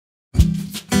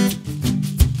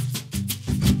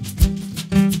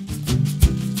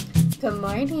Good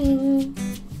morning.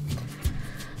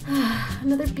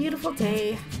 Another beautiful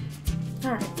day.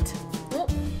 All right. Oh.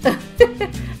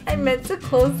 I meant to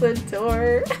close the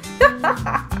door.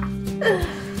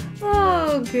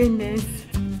 Oh, goodness.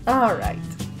 All right.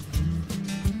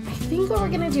 I think what we're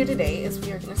going to do today is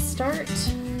we are going to start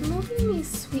moving these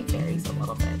sweet berries a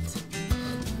little bit.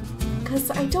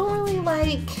 Because I don't really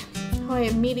like how I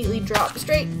immediately drop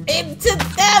straight into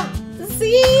them.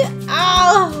 See?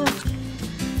 Oh.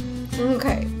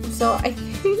 Okay, so I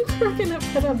think we're going to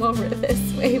put them over this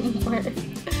way more. And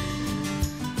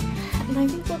I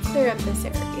think we'll clear up this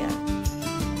area.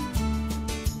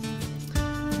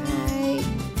 Right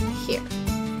here.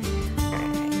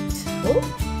 Alright. Oh.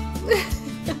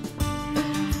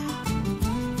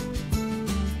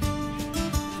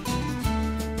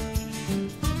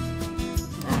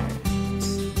 Alright.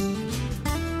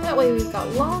 That way we've got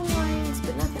long lines,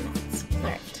 but nothing else.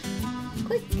 Alright.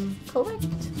 Click, collect.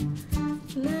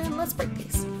 And then let's break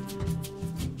these.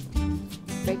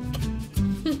 Break.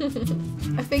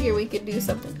 I figure we could do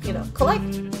something, you know, collect,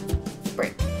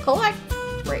 break, collect,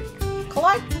 break,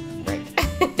 collect, break.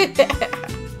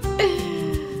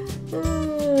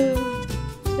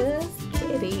 Just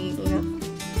kidding.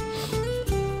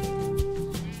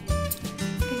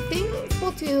 I think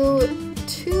we'll do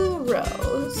 2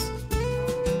 rows.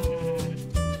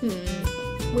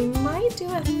 We might do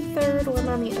a 3rd one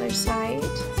on the other side.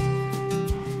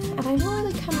 And I don't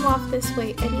really come off this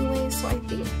way anyway, so I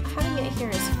think having it here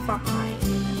is fine.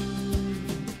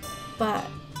 But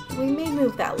we may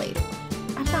move that later.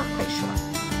 I'm not quite sure.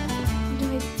 Do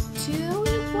I do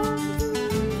it longer?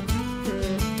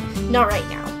 Not right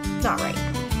now. Not right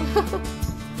now.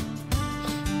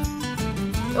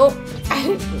 Oh, I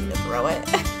didn't mean to throw it.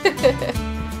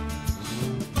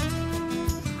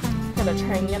 Gotta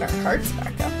try and get our hearts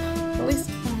back up. At least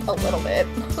a little bit.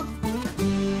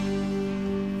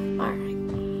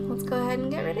 Go ahead and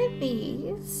get rid of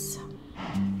these.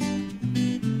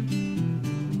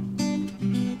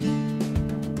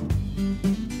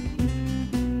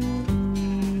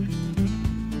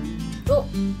 Oh.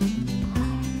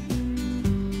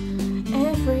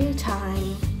 Every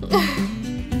time.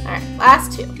 Alright,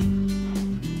 last 2.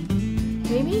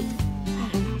 Maybe? I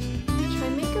don't know. Should I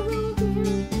make a row over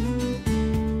here?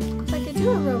 Looks like I do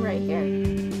a row right here.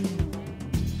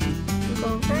 Go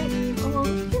right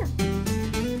along here.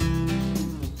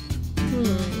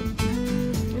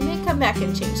 Come back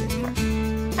and change this part.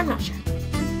 I'm not sure.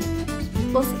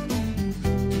 We'll see.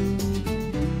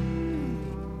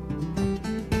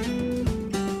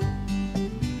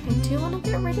 I do want to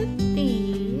get rid of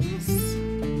these.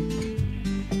 And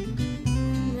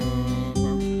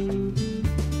then,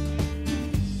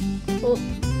 oh,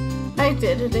 I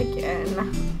did it again.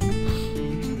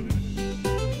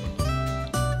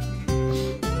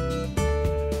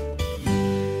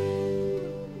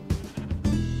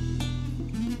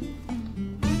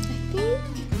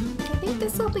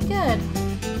 This will be good.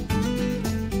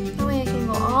 That way I can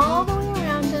go all the way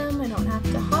around them. I don't have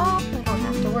to hop. I don't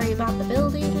have to worry about the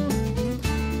building.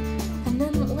 And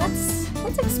then let's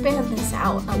expand this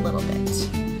out a little bit.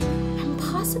 I'm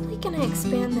possibly going to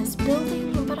expand this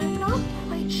building, but I'm not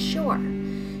quite sure.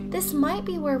 This might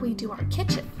be where we do our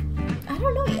kitchen. I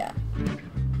don't know yet.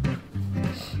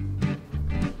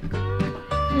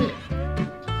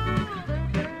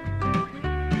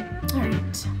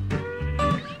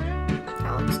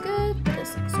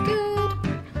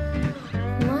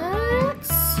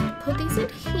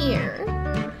 Here.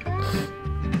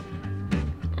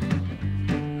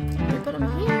 Can I put them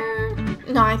here?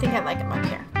 No, I think I like them up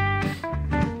here.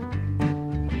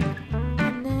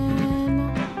 And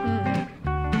then,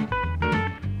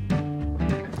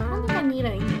 I don't think I need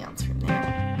anything else from there.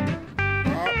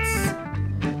 Let's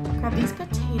grab these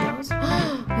potatoes. We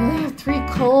only have 3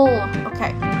 coal.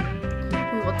 Okay.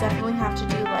 We will definitely have to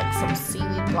do like some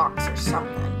seaweed blocks or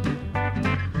something.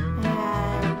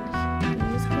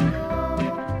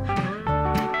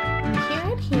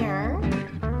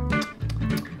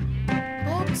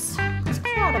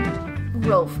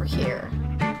 Row for here.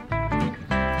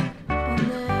 And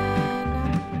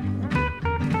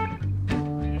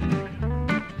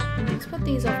then let's put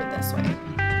these over this way.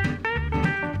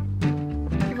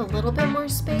 Give a little bit more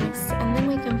space, and then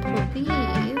we can put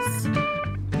these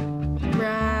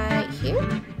right here.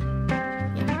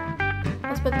 Yeah.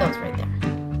 Let's put those right there.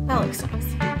 That looks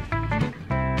nice.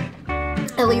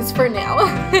 At least for now.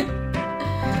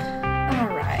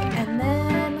 Alright, and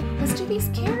then let's do these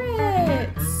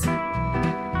carrots.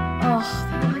 Oh,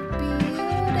 they look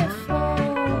beautiful.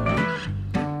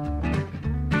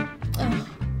 Oh,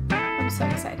 I'm so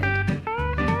excited. I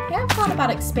have thought about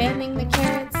expanding the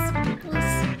carrots,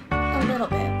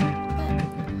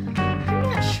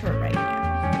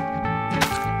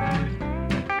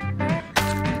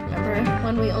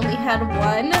 when we only had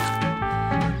one.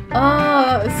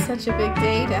 Oh, it was such a big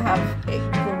day to have it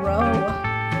grow.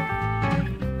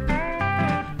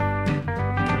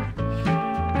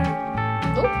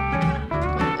 Oh,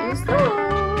 don't lose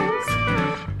those.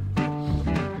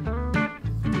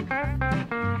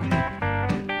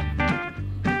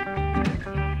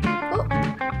 Oh,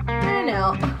 there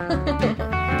now.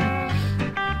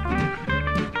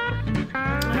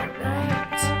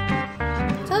 Alright.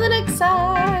 To the next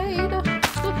side.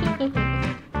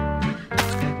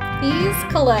 These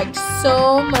collect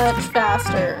so much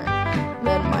faster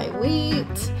than my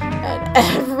wheat and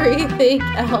everything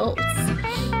else.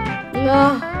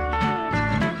 Ugh.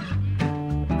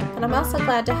 But I'm also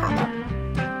glad to have them.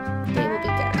 They will be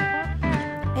good.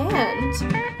 And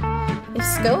if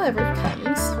Sko ever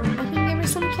comes, I can give her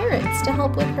some carrots to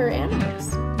help with her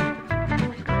animals.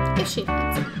 If she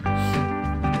needs them.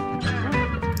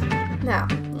 Now,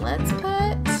 let's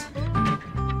put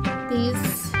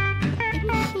these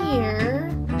here.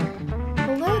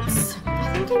 But I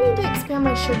think I need to expand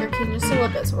my sugar cane just a little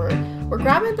bit. So we're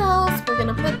grabbing those. We're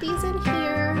gonna put these in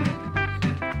here.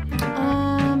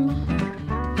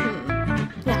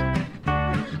 Yeah.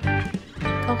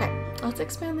 Okay, let's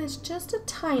expand this just a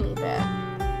tiny bit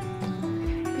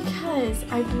because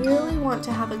I really want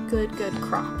to have a good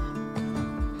crop.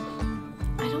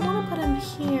 I don't want to put them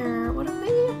here. What if we?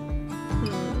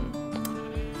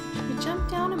 Should we jump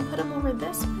down and put them over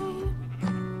this way?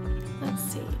 Let's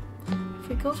see. If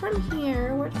we go from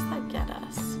here, where does that get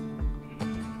us?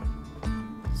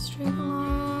 Straight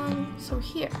along. So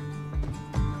here.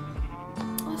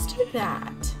 Let's do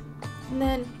that. And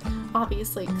then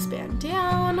obviously expand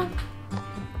down.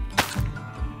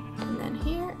 And then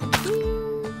here and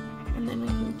here. And then we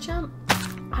can jump.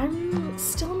 I'm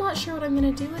still not sure what I'm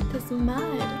going to do with this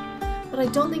mud. But I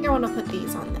don't think I want to put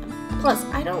these on them. Plus,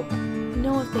 I don't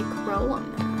know if they grow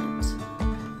on that.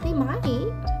 They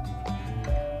might.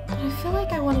 I feel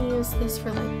like I want to use this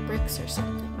for like bricks or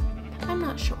something. I'm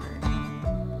not sure.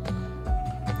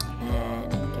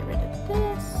 And get rid of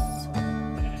this.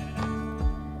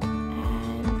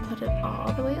 And put it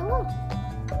all the way along.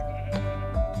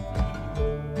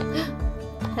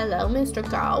 Hello, Mr.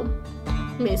 Cow.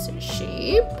 Mrs.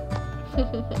 Sheep.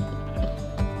 Then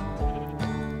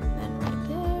right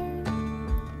there.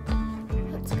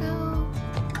 Let's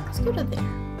go to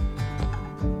there.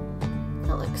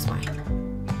 That looks fine.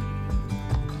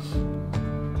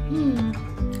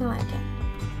 I like it.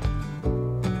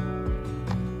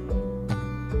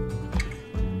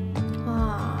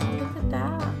 Ah, look at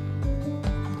that.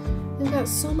 We've got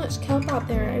so much kelp out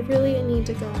there. I really need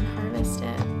to go and harvest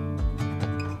it.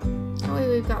 That way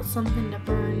we've got something to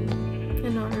burn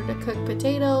in order to cook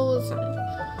potatoes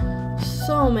and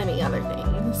so many other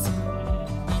things.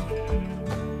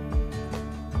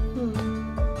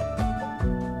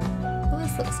 Well,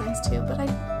 this looks nice too, but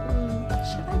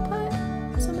should I put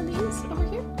some of these over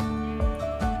here? I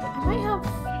might have,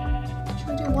 should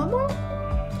we do one more?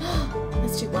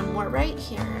 Let's do one more right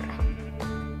here.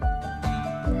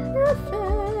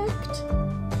 Perfect.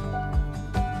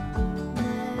 And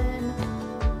then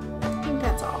I think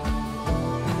that's all.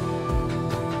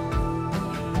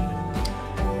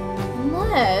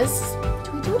 Unless, do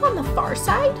we do it on the far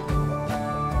side?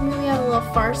 Maybe on the little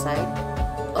far side?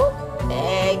 Oh,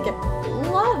 egg.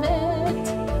 Love it.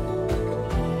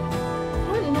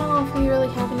 We really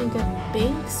have any good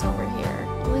banks over here.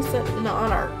 At least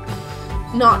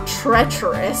not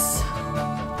treacherous.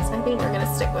 So I think we're gonna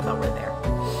stick with over there.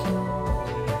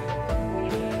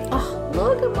 Oh,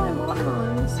 look at my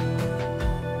watermelons.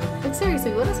 Like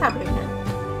seriously, what is happening here?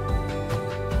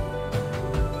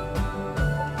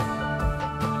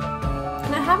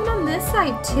 And I have it on this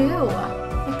side too.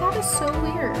 Like that is so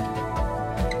weird.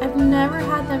 I've never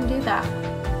had them do that.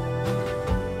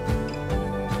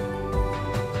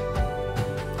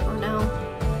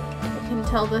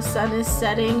 Until the sun is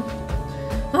setting.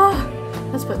 Oh,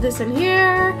 let's put this in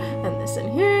here and this in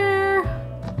here,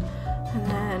 and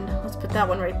then let's put that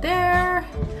one right there,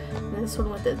 and this one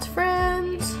with its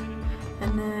friends,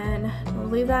 and then we'll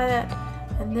leave that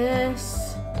and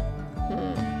this.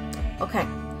 Okay.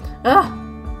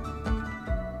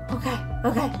 Okay.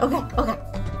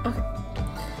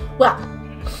 Well,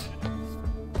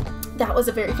 that was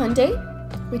a very fun day.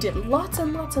 We did lots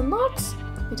and lots and lots.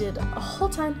 We did a whole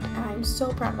ton, and I'm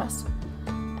so proud of us.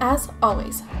 As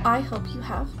always, I hope you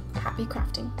have happy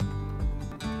crafting.